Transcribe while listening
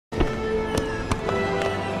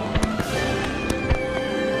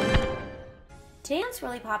Today on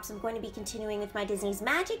Swirly Pops, I'm going to be continuing with my Disney's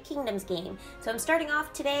Magic Kingdoms game. So I'm starting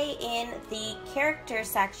off today in the character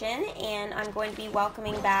section, and I'm going to be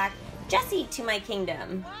welcoming back Jessie to my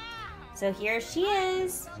kingdom. So here she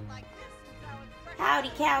is.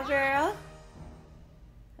 Howdy, cowgirl.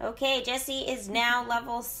 Okay, Jessie is now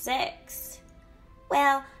level 6.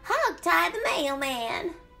 Well, hog tie the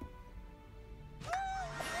mailman.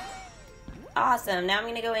 Awesome. Now I'm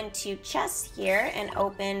going to go into chests here and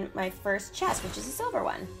open my first chest, which is a silver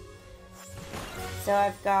one. So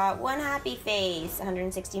I've got one happy face,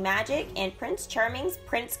 160 magic, and Prince Charming's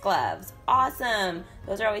Prince gloves. Awesome.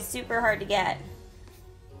 Those are always super hard to get.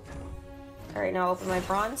 All right, now I'll open my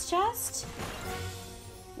bronze chest.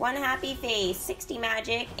 One happy face, 60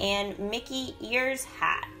 magic, and Mickey ears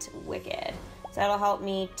hat. Wicked. So that'll help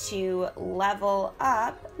me to level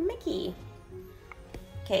up Mickey.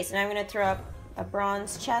 Okay, so now I'm going to throw up a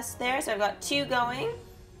bronze chest there. So I've got 2 going.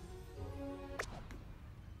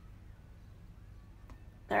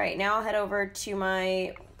 Alright, now I'll head over to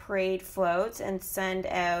my parade floats and send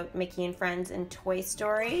out Mickey and Friends and Toy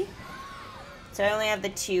Story. So I only have the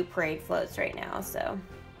 2 parade floats right now, so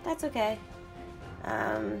that's okay.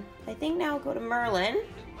 I think now I'll go to Merlin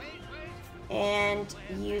and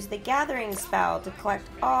use the Gathering spell to collect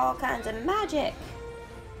all kinds of magic.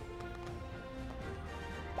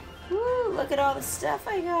 Woo, look at all the stuff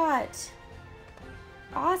I got.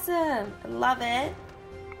 Awesome. I love it.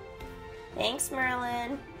 Thanks,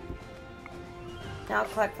 Merlin. Now I'll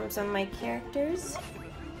collect from some of my characters.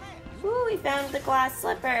 Woo, we found the glass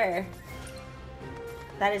slipper.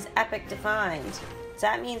 That is epic to find. Does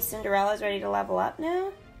that mean Cinderella's ready to level up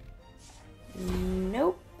now?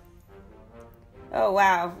 Nope. Oh,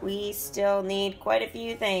 wow. We still need quite a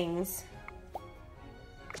few things.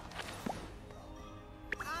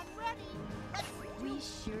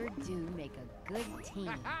 Sure do make a good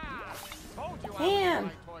team.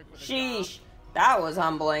 Damn. Sheesh. That was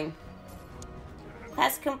humbling.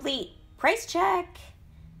 Task complete. Price check.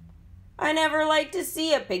 I never like to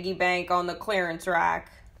see a piggy bank on the clearance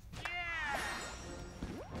rack.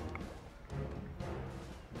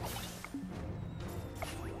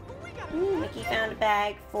 Ooh, Mickey found a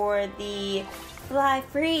bag for the fly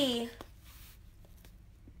free.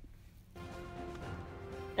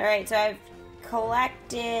 Alright, so I've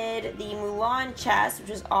collected the Mulan chest, which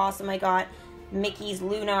is awesome. I got Mickey's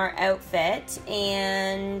Lunar outfit,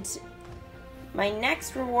 and my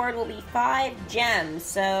next reward will be 5 gems.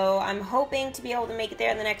 So I'm hoping to be able to make it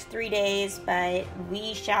there in the next 3 days, but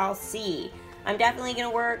we shall see. I'm definitely going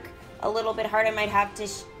to work a little bit hard. I might have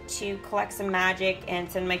to collect some magic and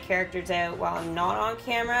send my characters out while I'm not on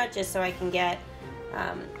camera, just so I can get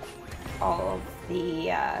all of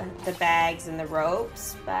the bags and the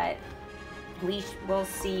ropes, but we will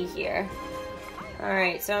see here.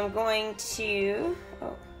 Alright, so I'm going to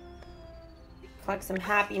collect some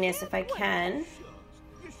happiness if I can.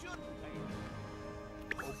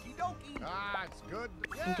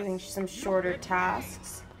 I'm doing some shorter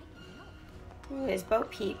tasks. Ooh, is Bo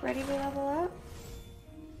Peep ready to level up?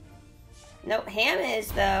 Nope, Ham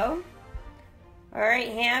is though. Alright,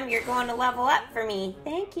 Ham, you're going to level up for me.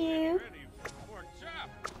 Thank you.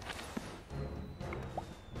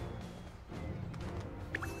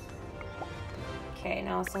 Okay,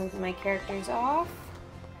 now I'll send my characters off.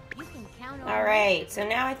 Alright, so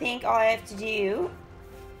now I think all I have to do,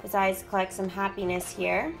 besides collect some happiness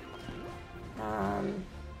here, and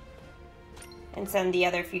send the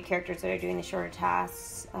other few characters that are doing the shorter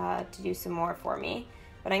tasks to do some more for me.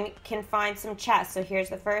 But I can find some chests. So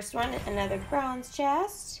here's the first one, another bronze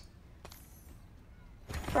chest.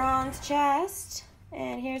 Bronze chest.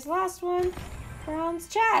 And here's the last one, bronze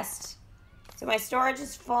chest. So my storage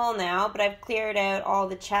is full now, but I've cleared out all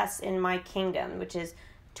the chests in my kingdom, which is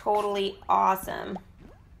totally awesome.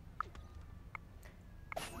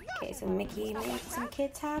 Okay, so Mickey made some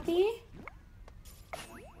kids happy.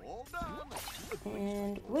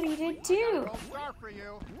 And Woody did too.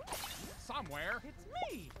 Somewhere.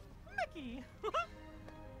 It's me, Mickey.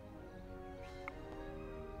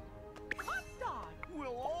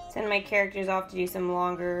 Send my characters off to do some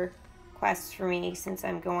longer quests for me since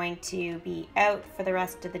I'm going to be out for the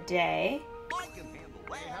rest of the day.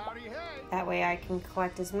 That way I can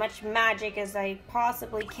collect as much magic as I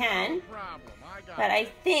possibly can. But I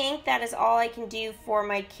think that is all I can do for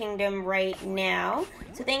my kingdom right now.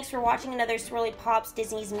 So thanks for watching another Swirly Pops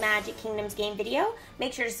Disney's Magic Kingdoms game video.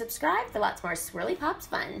 Make sure to subscribe for lots more Swirly Pops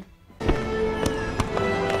fun.